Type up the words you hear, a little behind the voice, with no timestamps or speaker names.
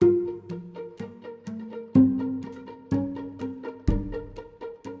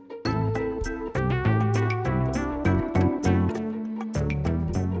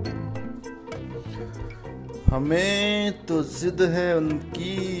हमें तो जिद है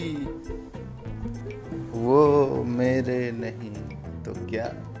उनकी, वो मेरे नहीं तो क्या।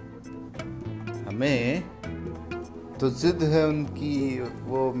 हमें तो जिद है उनकी,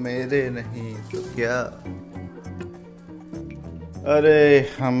 वो मेरे नहीं तो क्या। अरे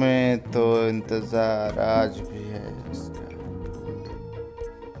हमें तो इंतजार आज भी है उसका,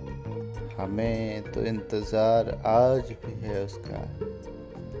 हमें तो इंतजार आज भी है उसका।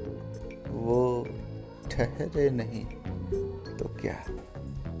 वो ठहरे नहीं तो क्या।